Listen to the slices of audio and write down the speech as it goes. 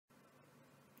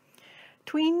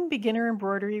Tween Beginner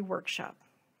Embroidery Workshop,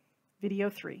 Video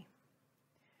 3.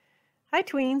 Hi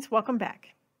Tweens, welcome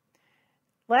back.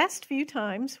 Last few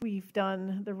times we've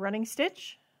done the running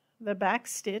stitch, the back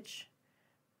stitch,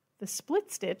 the split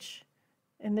stitch,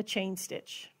 and the chain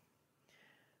stitch.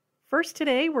 First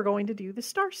today we're going to do the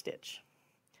star stitch.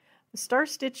 The star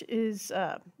stitch is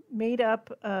made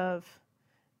up of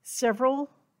several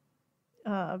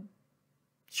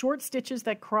short stitches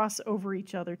that cross over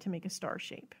each other to make a star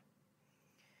shape.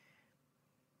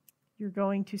 You're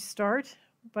going to start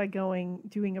by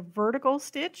doing a vertical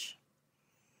stitch,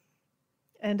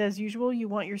 and as usual you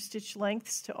want your stitch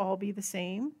lengths to all be the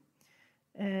same,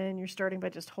 and you're starting by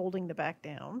just holding the back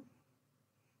down.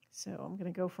 So I'm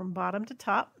going to go from bottom to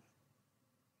top.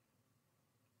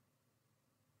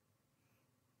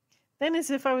 Then, as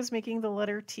if I was making the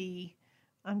letter T,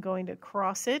 I'm going to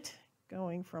cross it,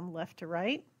 going from left to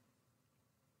right.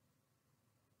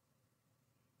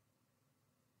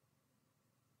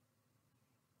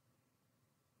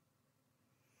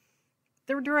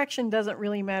 The direction doesn't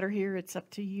really matter here, it's up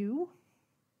to you.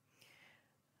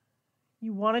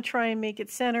 You want to try and make it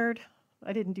centered.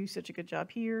 I didn't do such a good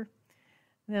job here.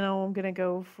 And then I'm going to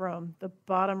go from the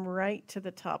bottom right to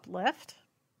the top left.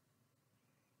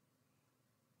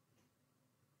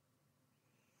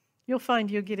 You'll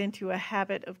find you'll get into a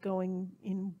habit of going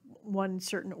in one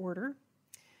certain order.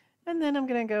 And then I'm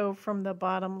going to go from the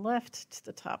bottom left to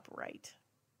the top right.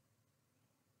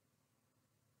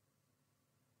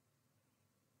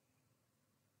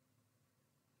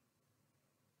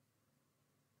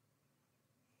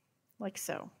 Like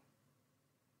so.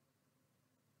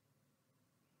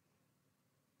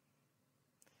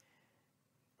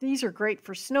 These are great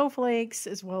for snowflakes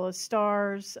as well as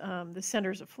stars, the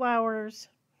centers of flowers.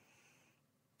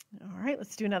 All right,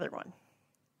 let's do another one.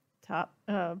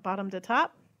 Bottom to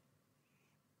top.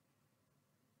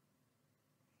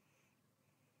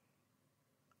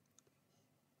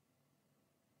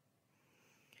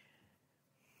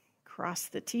 Cross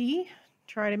the T.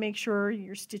 Try to make sure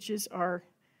your stitches are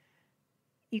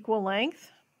equal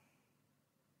length.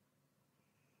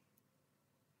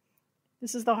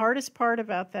 This is the hardest part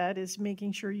about that, is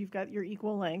making sure you've got your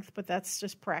equal length, but that's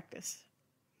just practice.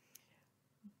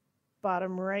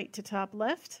 Bottom right to top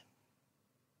left.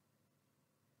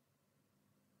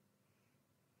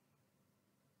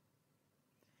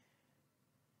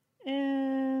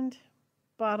 And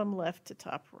bottom left to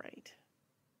top right.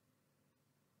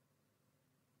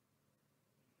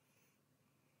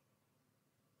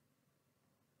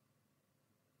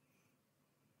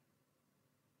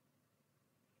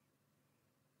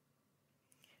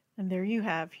 And there you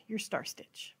have your star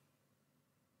stitch.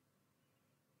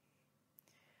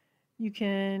 You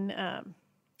can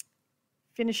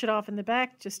finish it off in the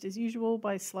back just as usual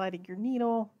by sliding your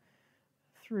needle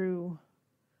through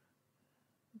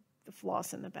the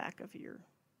floss in the back of your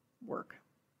work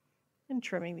and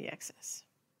trimming the excess.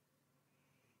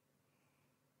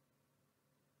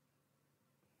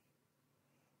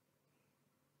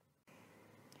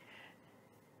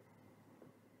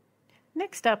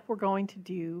 Next up, we're going to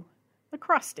do the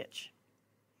cross stitch.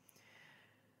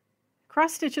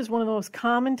 Cross stitch is one of the most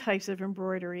common types of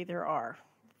embroidery there are.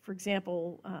 For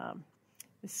example,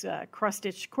 this cross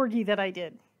stitch corgi that I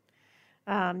did.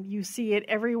 You see it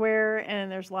everywhere,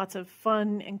 and there's lots of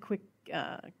fun and quick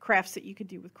crafts that you could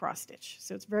do with cross stitch.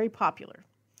 So it's very popular.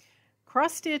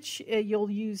 Cross stitch, you'll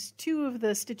use two of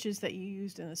the stitches that you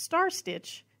used in the star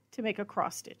stitch to make a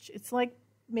cross stitch. It's like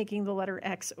making the letter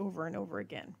X over and over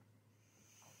again.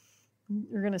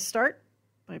 You're going to start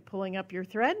by pulling up your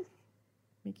thread,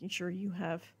 making sure you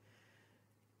have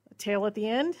a tail at the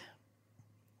end,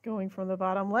 going from the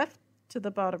bottom left to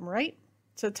the bottom right,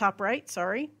 to the top right,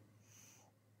 sorry.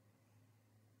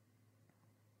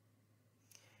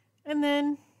 And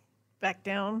then back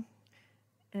down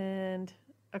and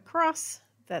across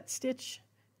that stitch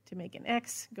to make an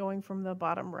X, going from the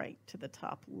bottom right to the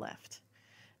top left.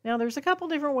 Now there's a couple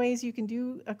different ways you can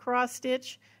do a cross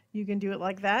stitch. You can do it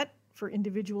like that for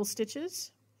individual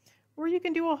stitches, or you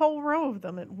can do a whole row of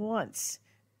them at once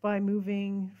by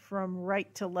moving from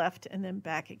right to left and then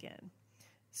back again.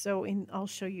 So I'll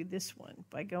show you this one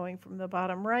by going from the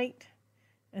bottom right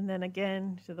and then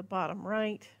again to the bottom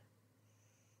right.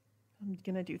 I'm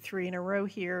going to do 3 in a row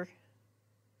here.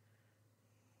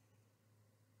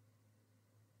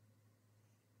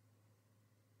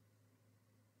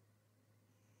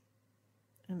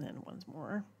 And then once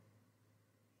more.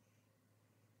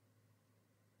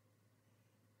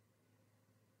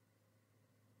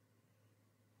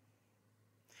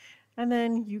 And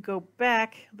then you go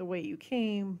back the way you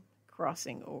came,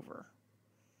 crossing over.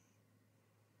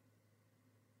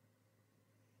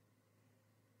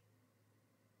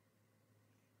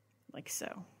 like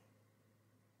so.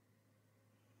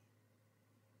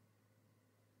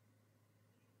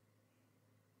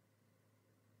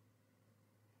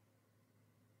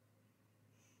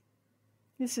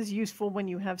 This is useful when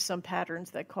you have some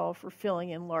patterns that call for filling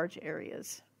in large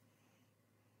areas.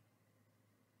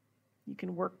 You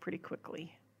can work pretty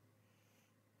quickly.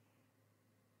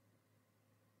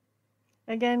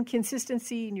 Again,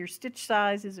 consistency in your stitch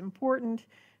size is important.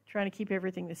 Trying to keep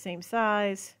everything the same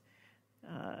size.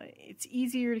 It's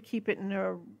easier to keep it in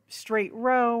a straight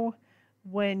row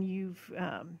when you've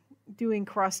doing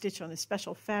cross stitch on a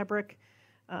special fabric.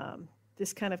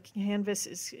 This kind of canvas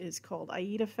is called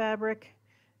Aida fabric.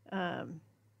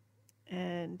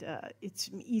 It's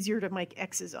easier to make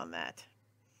X's on that.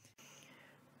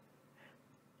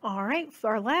 All right,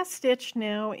 our last stitch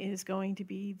now is going to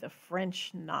be the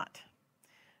French knot.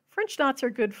 French knots are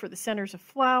good for the centers of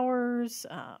flowers,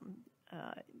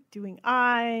 doing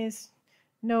eyes,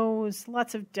 nose,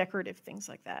 lots of decorative things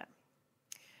like that.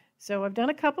 So I've done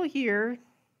a couple here.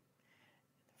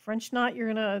 French knot,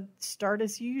 you're going to start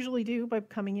as you usually do by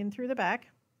coming in through the back.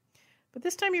 But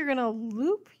this time you're going to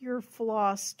loop your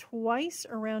floss twice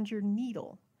around your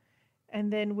needle.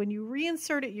 And then when you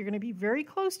reinsert it, you're going to be very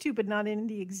close to, but not in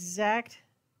the exact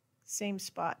same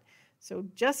spot. So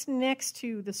just next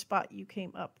to the spot you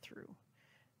came up through.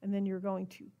 And then you're going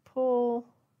to pull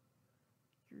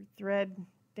your thread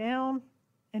down,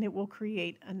 and it will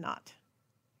create a knot.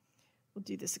 We'll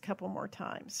do this a couple more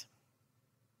times.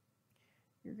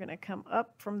 You're going to come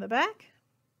up from the back.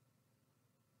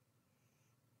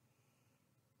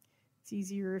 It's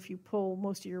easier if you pull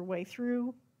most of your way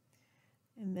through,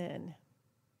 and then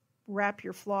wrap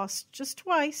your floss just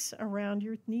twice around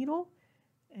your needle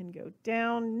and go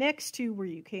down next to where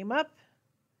you came up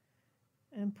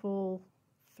and pull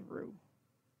through.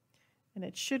 And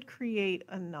it should create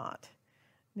a knot.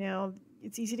 Now,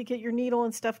 it's easy to get your needle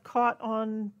and stuff caught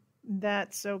on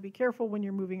that, so be careful when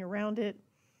you're moving around it.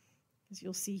 As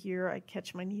you'll see here, I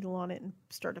catch my needle on it and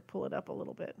start to pull it up a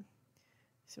little bit.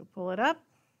 So pull it up.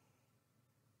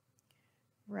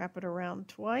 Wrap it around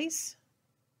twice.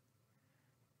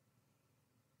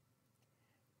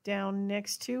 Down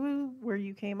next to where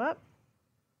you came up.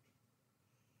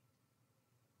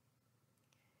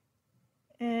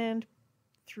 And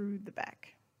through the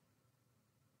back.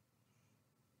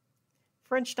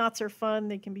 French knots are fun.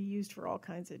 They can be used for all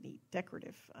kinds of neat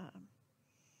decorative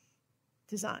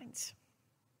designs.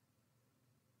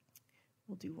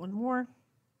 We'll do one more.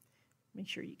 Make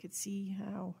sure you can see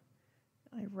how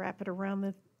I wrap it around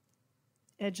the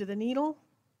edge of the needle.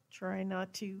 Try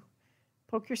not to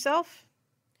poke yourself.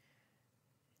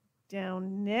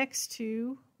 Down next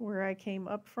to where I came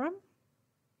up from.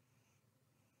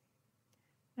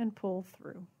 And pull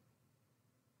through.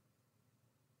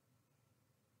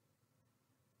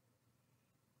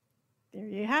 There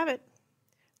you have it,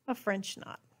 a French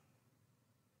knot.